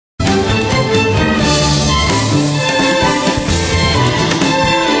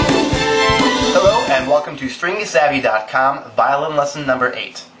StringSavvy.com, violin lesson number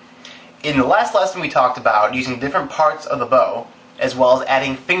 8. In the last lesson we talked about using different parts of the bow, as well as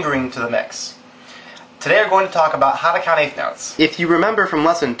adding fingering to the mix. Today we're going to talk about how to count eighth notes. If you remember from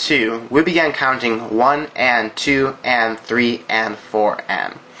lesson 2, we began counting 1 and 2 and 3 and 4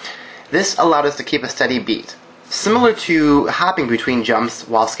 and. This allowed us to keep a steady beat, similar to hopping between jumps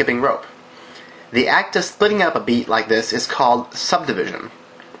while skipping rope. The act of splitting up a beat like this is called subdivision.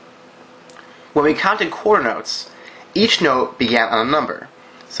 When we counted quarter notes, each note began on a number.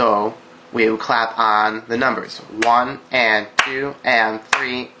 So we would clap on the numbers 1 and 2 and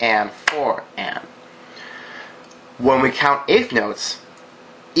 3 and 4 and. When we count eighth notes,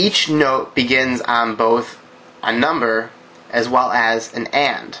 each note begins on both a number as well as an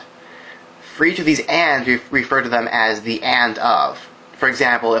and. For each of these ands, we refer to them as the and of. For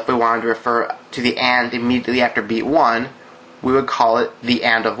example, if we wanted to refer to the and immediately after beat 1, we would call it the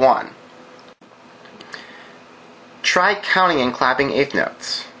and of 1. Try counting and clapping eighth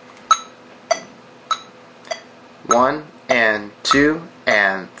notes. 1 and 2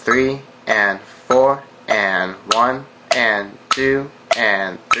 and 3 and 4 and 1 and 2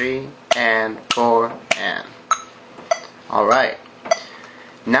 and 3 and 4 and. Alright.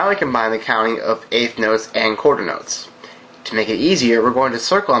 Now we combine the counting of eighth notes and quarter notes. To make it easier, we're going to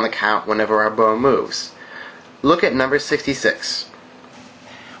circle on the count whenever our bow moves. Look at number 66.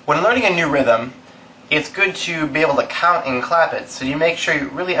 When learning a new rhythm, it's good to be able to count and clap it so you make sure you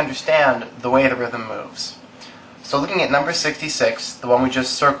really understand the way the rhythm moves. So looking at number 66, the one we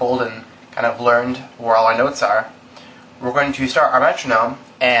just circled and kind of learned where all our notes are, we're going to start our metronome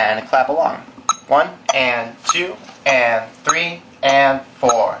and clap along. 1 and 2 and 3 and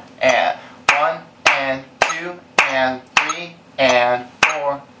 4 and 1 and 2 and 3 and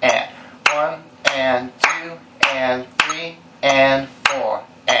 4 and 1 and 2 and 3 and 4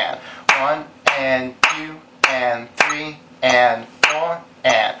 and 1 and 2 and 3 and 4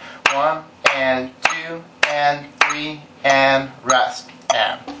 and 1 and 2 and 3 and rest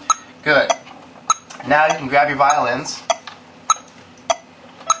and. Good. Now you can grab your violins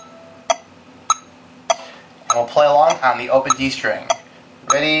and we'll play along on the open D string.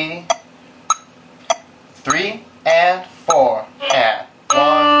 Ready? 3 and 4 and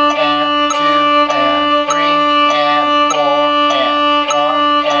 1 and 2 and 3 and 4 and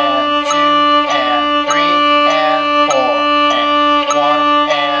 1 and 2 and 3 and 4 and 1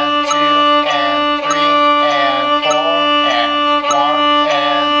 and 2 and 3 and 4 and 1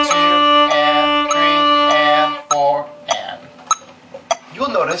 and 2 and 3 and 4 and. You'll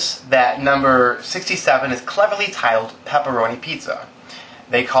notice that number 67 is cleverly titled Pepperoni Pizza.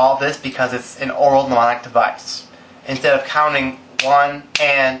 They call this because it's an oral mnemonic device. Instead of counting 1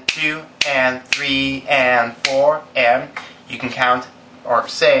 and 2 and 3 and 4 and, you can count or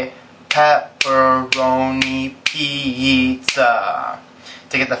say pepperoni pizza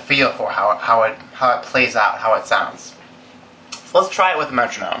to get the feel for how it plays out, how it sounds. So let's try it with the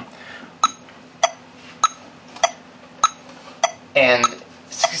metronome. And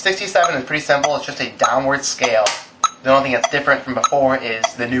 67 is pretty simple. It's just a downward scale. The only thing that's different from before is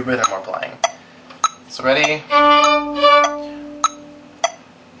the new rhythm we're playing. So ready?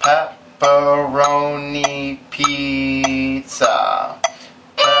 Pepperoni pizza.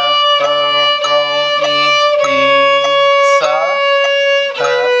 Pepperoni pizza.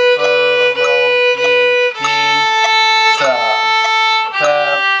 Pepperoni pizza.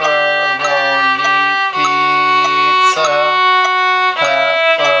 Pepperoni pizza.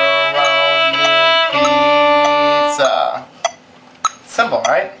 Pepperoni pizza. Simple,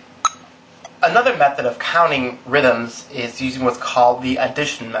 right? Another method of counting rhythms is using what's called the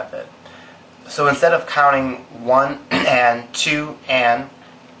addition method. So instead of counting 1 and 2 and,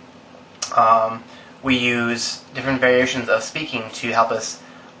 we use different variations of speaking to help us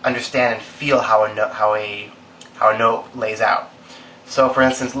understand and feel how a note lays out. So for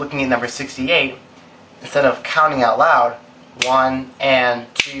instance, looking at number 68, instead of counting out loud 1 and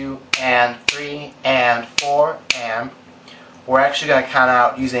 2 and 3 and 4 and, we're actually going to count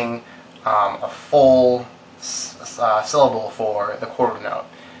out using a full syllable for the quarter note.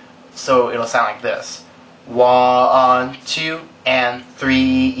 So it'll sound like this. 1, 2, and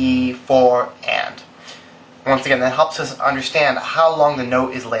 3, 4, and. Once again, that helps us understand how long the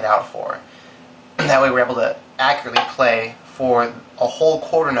note is laid out for. And that way we're able to accurately play for a whole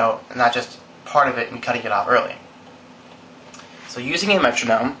quarter note and not just part of it and cutting it off early. So using a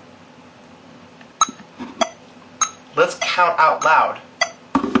metronome, let's count out loud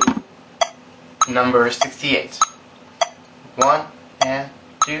number 68. 1 and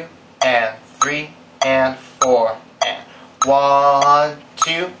 2 and 3 and 4 and 1,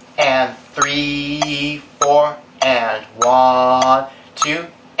 2 and 3, 4 4, and 1, 2,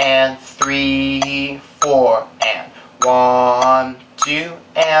 and 3, 4, and 1, 2,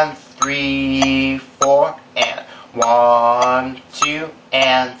 and 3, 4, and 1, 2,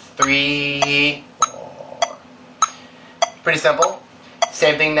 and 3, 4. Pretty simple.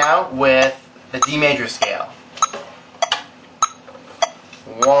 Same thing now with the D major scale.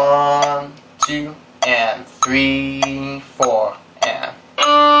 1, 2, and 3, 4, and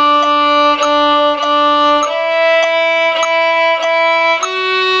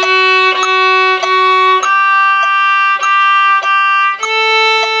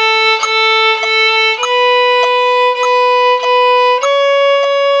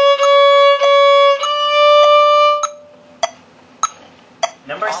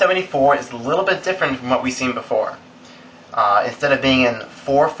Number 74 is a little bit different from what we've seen before. Instead of being in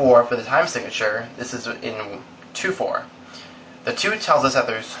 4/4 for the time signature, this is in 2/4. The 2 tells us that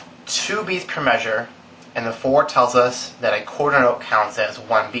there's 2 beats per measure, and the 4 tells us that a quarter note counts as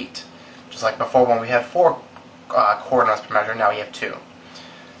 1 beat. Just like before when we had 4 quarter notes per measure, now we have 2.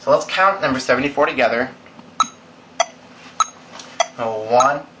 So let's count number 74 together.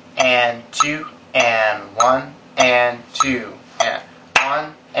 1 and 2 and 1 and 2 and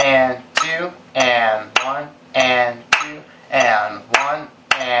 1 and 2 and 1 and 2 and 1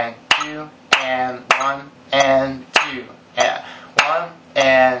 and 2 and 1 and 2 and 1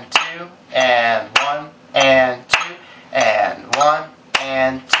 and 2 and 1 and 2 and 1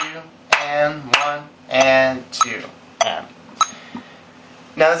 and 2 and 1 and 2 and.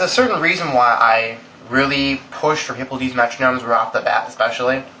 Now there's a certain reason why I really push for people to use metronomes right off the bat,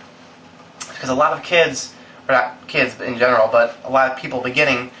 especially because a lot of kids, or not kids in general, but a lot of people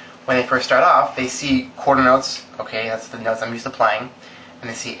beginning, when they first start off, they see quarter notes, okay, that's the notes I'm used to playing, and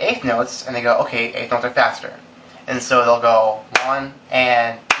they see eighth notes, and they go, okay, eighth notes are faster. And so they'll go 1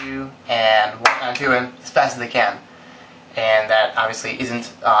 and 2 and 1 and 2 and as fast as they can. And that obviously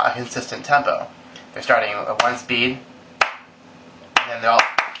isn't a consistent tempo. They're starting at 1 speed, and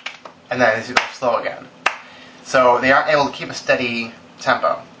then they go slow again. So they aren't able to keep a steady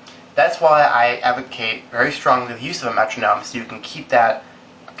tempo. That's why I advocate very strongly the use of a metronome, so you can keep that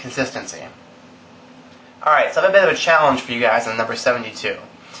consistency. Alright, so I have a bit of a challenge for you guys on number 72.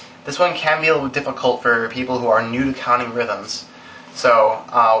 This one can be a little difficult for people who are new to counting rhythms. So,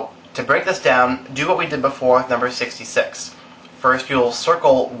 to break this down, do what we did before with number 66. First, you'll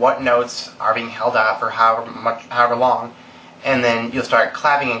circle what notes are being held out for however long, and then you'll start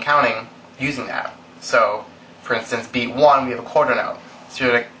clapping and counting using that. So, for instance, beat 1, we have a quarter note. So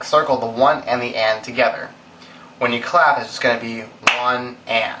you're going to circle the 1 and the and together. When you clap, it's just going to be 1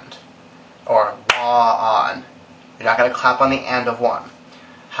 and, or wah on. You're not going to clap on the and of 1.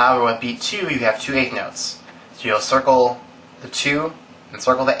 However, with beat 2, you have 2 eighth notes. So you'll circle the 2 and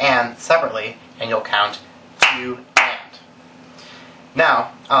circle the and separately, and you'll count 2 and.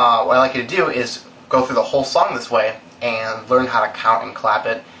 Now, what I'd like you to do is go through the whole song this way and learn how to count and clap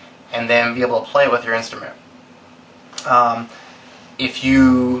it, and then be able to play with your instrument. If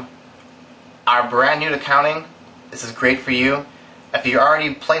you are brand new to counting, this is great for you. If you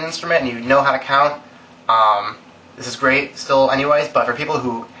already play an instrument and you know how to count, this is great still anyways, but for people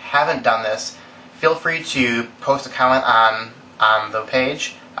who haven't done this, feel free to post a comment on the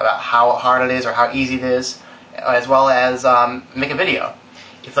page about how hard it is or how easy it is, as well as make a video.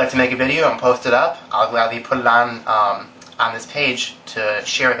 If you'd like to make a video and post it up, I'll gladly put it on this page to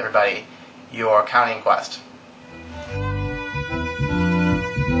share with everybody your counting quest.